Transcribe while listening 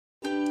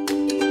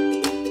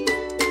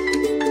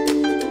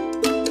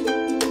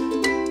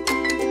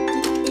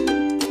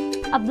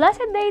A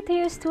blessed day to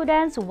you,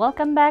 students!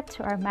 Welcome back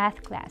to our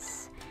math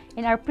class.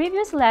 In our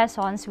previous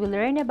lessons, we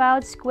learned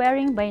about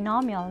squaring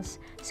binomials,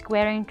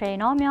 squaring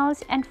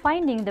trinomials, and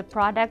finding the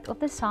product of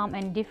the sum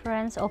and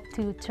difference of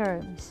two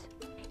terms.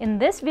 In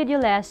this video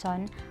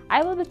lesson,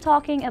 I will be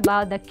talking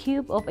about the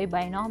cube of a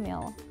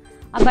binomial.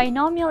 A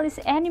binomial is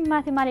any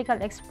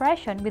mathematical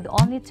expression with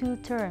only two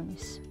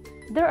terms.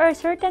 There are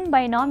certain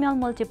binomial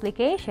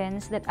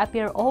multiplications that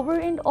appear over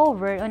and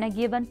over on a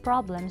given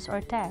problems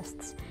or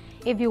tests.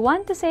 If you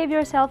want to save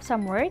yourself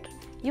some work,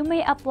 you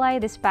may apply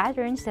these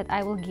patterns that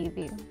I will give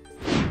you.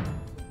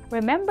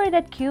 Remember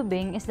that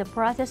cubing is the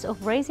process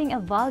of raising a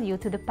value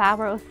to the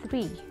power of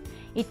 3.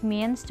 It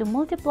means to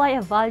multiply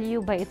a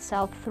value by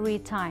itself 3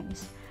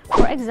 times.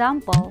 For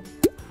example,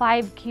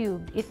 5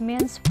 cubed, it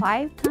means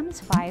 5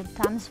 times 5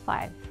 times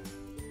 5.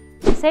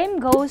 Same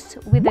goes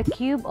with the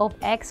cube of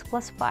x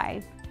plus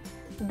 5.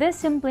 This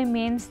simply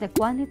means the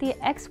quantity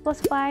x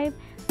plus 5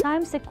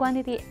 times the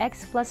quantity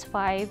x plus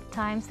 5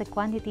 times the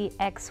quantity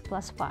x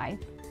plus 5.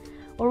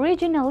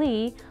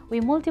 Originally, we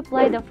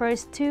multiply the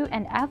first two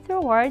and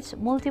afterwards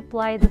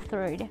multiply the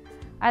third.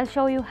 I'll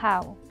show you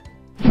how.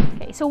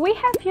 Okay, so we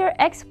have here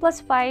x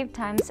plus 5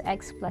 times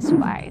x plus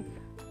 5.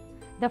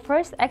 The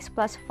first x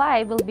plus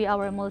 5 will be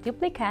our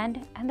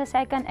multiplicand and the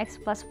second x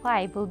plus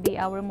 5 will be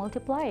our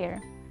multiplier.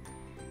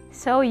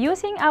 So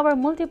using our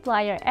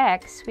multiplier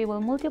x, we will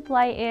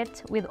multiply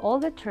it with all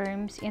the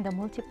terms in the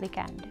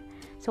multiplicand.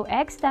 So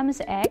x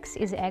times x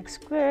is x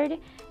squared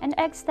and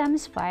x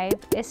times 5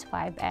 is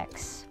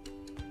 5x.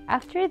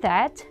 After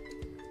that,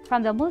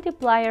 from the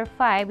multiplier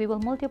 5, we will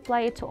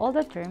multiply it to all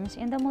the terms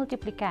in the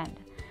multiplicand.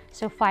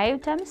 So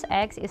 5 times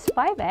x is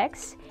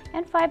 5x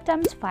and 5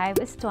 times 5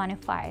 is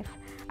 25.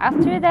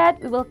 After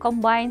that, we will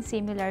combine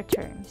similar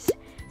terms.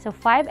 So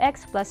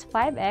 5x plus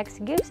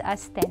 5x gives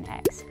us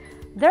 10x.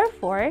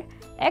 Therefore,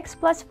 x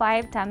plus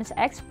 5 times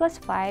x plus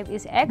 5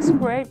 is x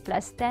squared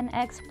plus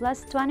 10x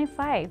plus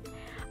 25.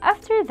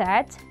 After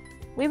that,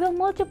 we will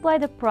multiply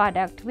the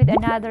product with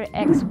another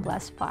x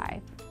plus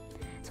 5.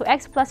 So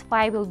x plus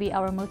 5 will be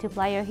our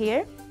multiplier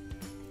here.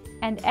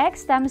 And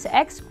x times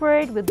x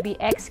squared would be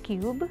x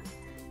cubed.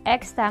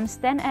 X times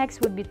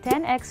 10x would be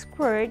 10x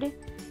squared.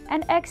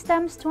 And x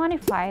times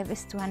 25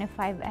 is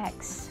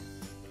 25x.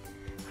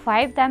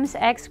 5 times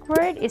x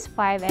squared is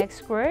 5x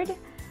squared.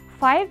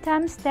 5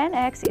 times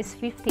 10x is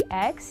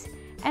 50x,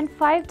 and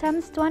 5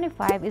 times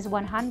 25 is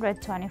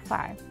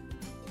 125.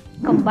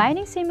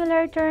 Combining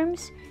similar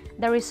terms,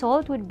 the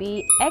result would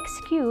be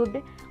x cubed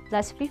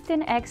plus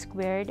 15x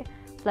squared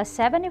plus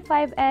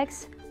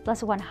 75x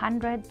plus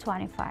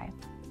 125.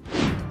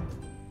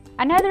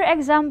 Another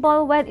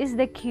example, what is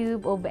the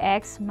cube of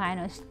x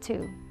minus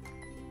 2?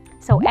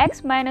 So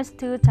x minus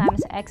 2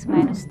 times x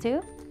minus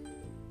 2.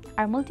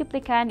 Our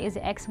multiplicand is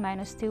x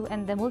minus 2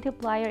 and the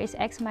multiplier is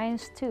x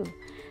minus 2.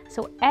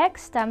 So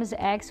x times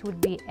x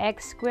would be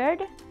x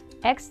squared.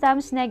 X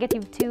times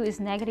negative 2 is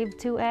negative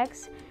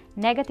 2x.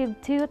 Negative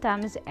 2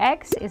 times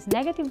x is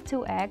negative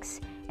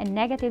 2x. And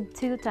negative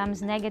 2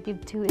 times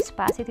negative 2 is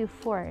positive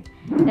 4.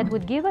 That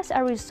would give us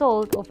a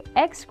result of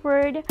x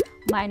squared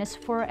minus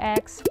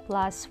 4x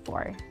plus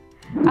 4.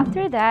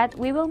 After that,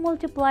 we will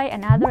multiply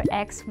another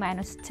x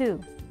minus 2.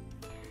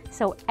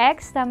 So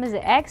x times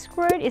x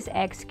squared is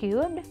x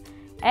cubed.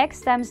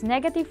 X times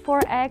negative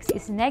 4x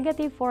is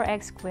negative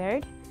 4x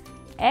squared.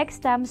 X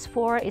times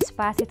 4 is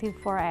positive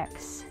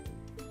 4x.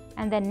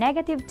 And then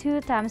negative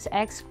 2 times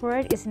x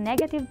squared is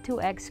negative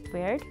 2x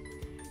squared.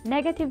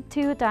 Negative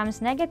 2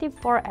 times negative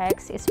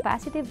 4x is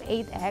positive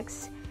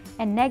 8x.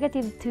 And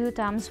negative 2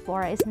 times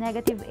 4 is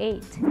negative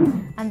 8.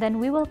 And then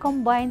we will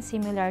combine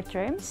similar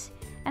terms.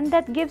 And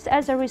that gives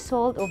us a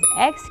result of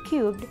x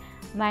cubed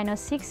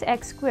minus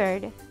 6x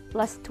squared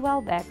plus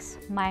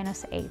 12x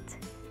minus 8.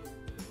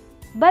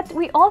 But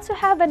we also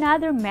have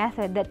another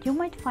method that you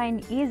might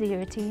find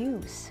easier to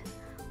use.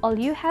 All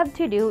you have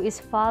to do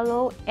is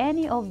follow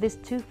any of these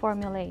two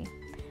formulae.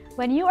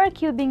 When you are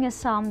cubing a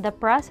sum, the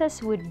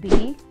process would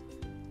be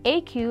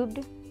a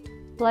cubed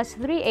plus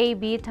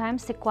 3ab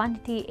times the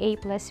quantity a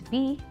plus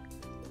b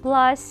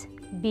plus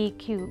b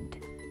cubed.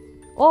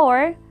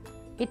 Or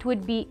it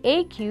would be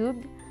a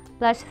cubed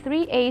plus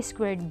 3a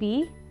squared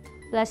b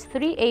plus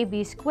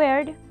 3ab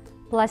squared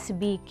plus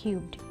b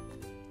cubed.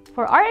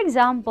 For our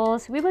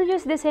examples, we will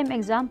use the same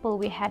example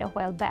we had a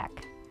while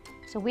back.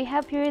 So we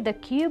have here the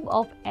cube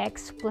of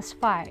x plus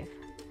 5.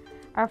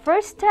 Our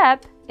first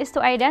step is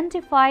to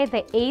identify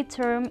the a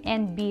term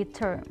and b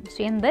term.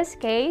 So in this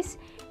case,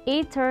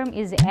 a term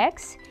is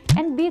x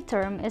and b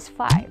term is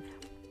 5.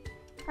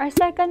 Our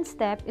second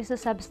step is to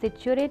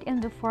substitute it in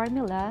the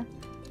formula.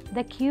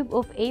 The cube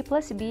of a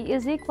plus b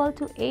is equal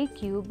to a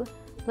cubed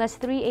plus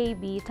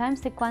 3ab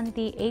times the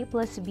quantity a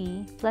plus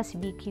b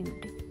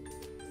cubed.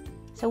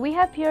 So we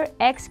have here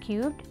x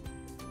cubed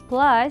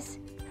plus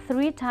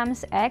 3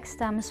 times x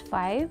times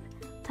 5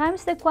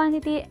 times the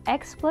quantity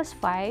x plus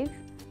 5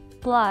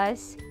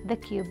 plus the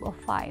cube of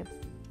 5,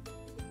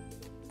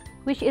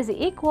 which is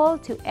equal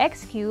to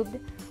x cubed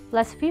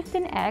plus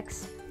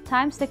 15x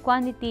times the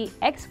quantity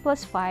x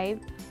plus 5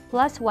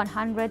 plus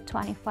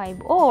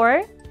 125.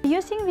 Or,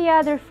 using the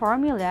other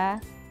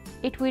formula,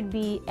 it would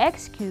be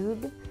x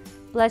cubed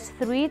plus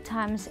 3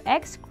 times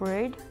x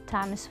squared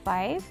times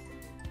 5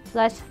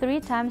 plus 3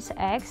 times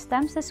x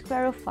times the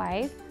square of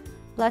 5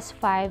 plus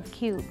 5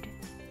 cubed.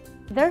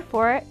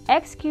 Therefore,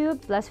 x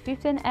cubed plus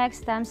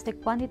 15x times the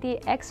quantity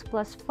x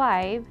plus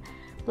 5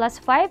 plus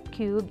 5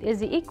 cubed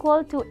is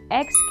equal to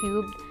x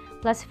cubed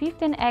plus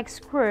 15x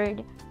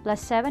squared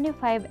plus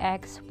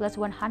 75x plus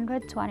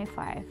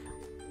 125.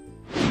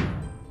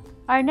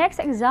 Our next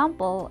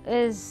example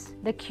is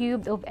the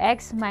cube of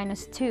x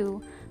minus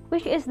 2,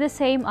 which is the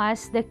same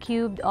as the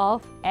cube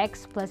of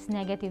x plus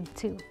negative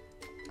 2.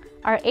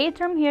 Our a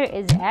term here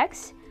is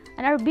x,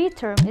 and our b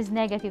term is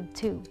negative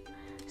 2.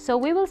 So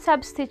we will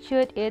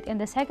substitute it in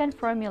the second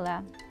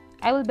formula.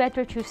 I will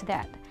better choose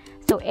that.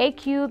 So a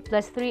cubed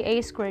plus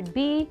 3a squared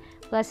b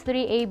plus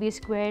 3ab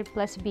squared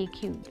plus b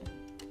cubed.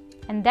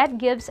 And that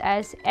gives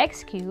us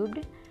x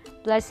cubed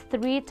plus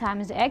 3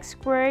 times x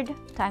squared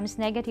times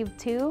negative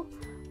 2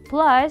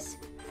 plus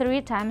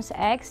 3 times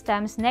x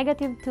times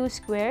negative 2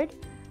 squared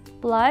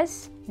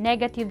plus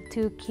negative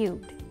 2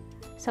 cubed.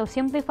 So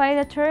simplify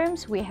the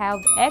terms, we have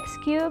x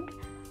cubed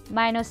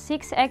minus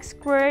 6x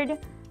squared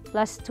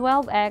plus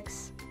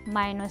 12x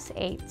minus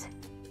 8.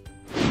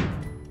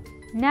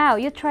 Now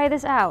you try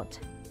this out.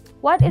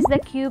 What is the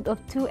cube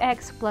of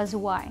 2x plus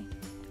y?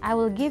 I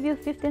will give you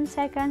 15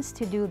 seconds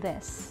to do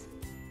this.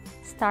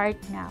 Start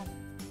now.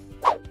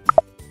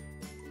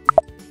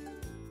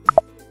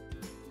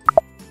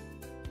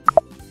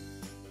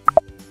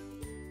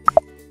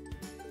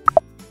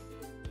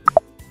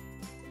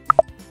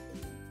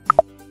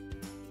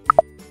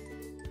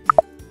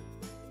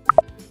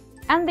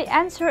 And the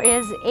answer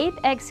is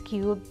 8x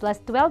cubed plus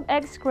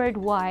 12x squared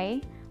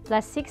y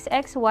plus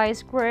 6xy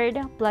squared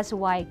plus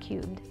y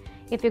cubed.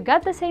 If you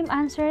got the same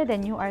answer,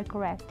 then you are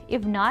correct.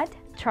 If not,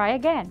 try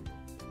again.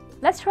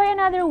 Let's try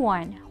another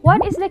one.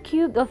 What is the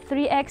cube of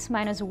 3x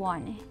minus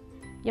 1?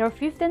 Your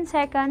 15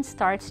 seconds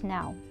starts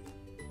now.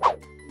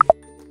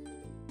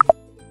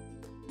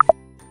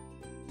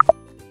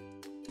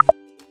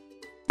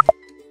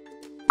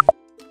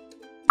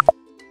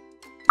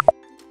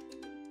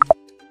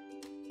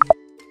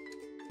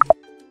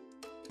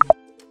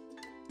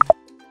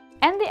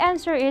 And the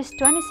answer is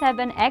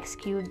 27x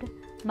cubed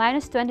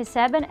minus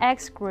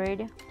 27x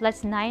squared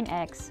plus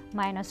 9x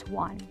minus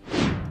 1.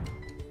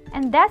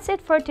 And that's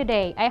it for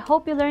today. I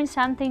hope you learned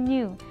something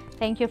new.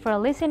 Thank you for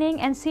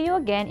listening and see you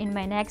again in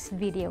my next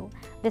video.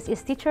 This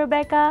is Teacher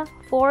Becca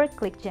for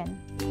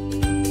ClickGen.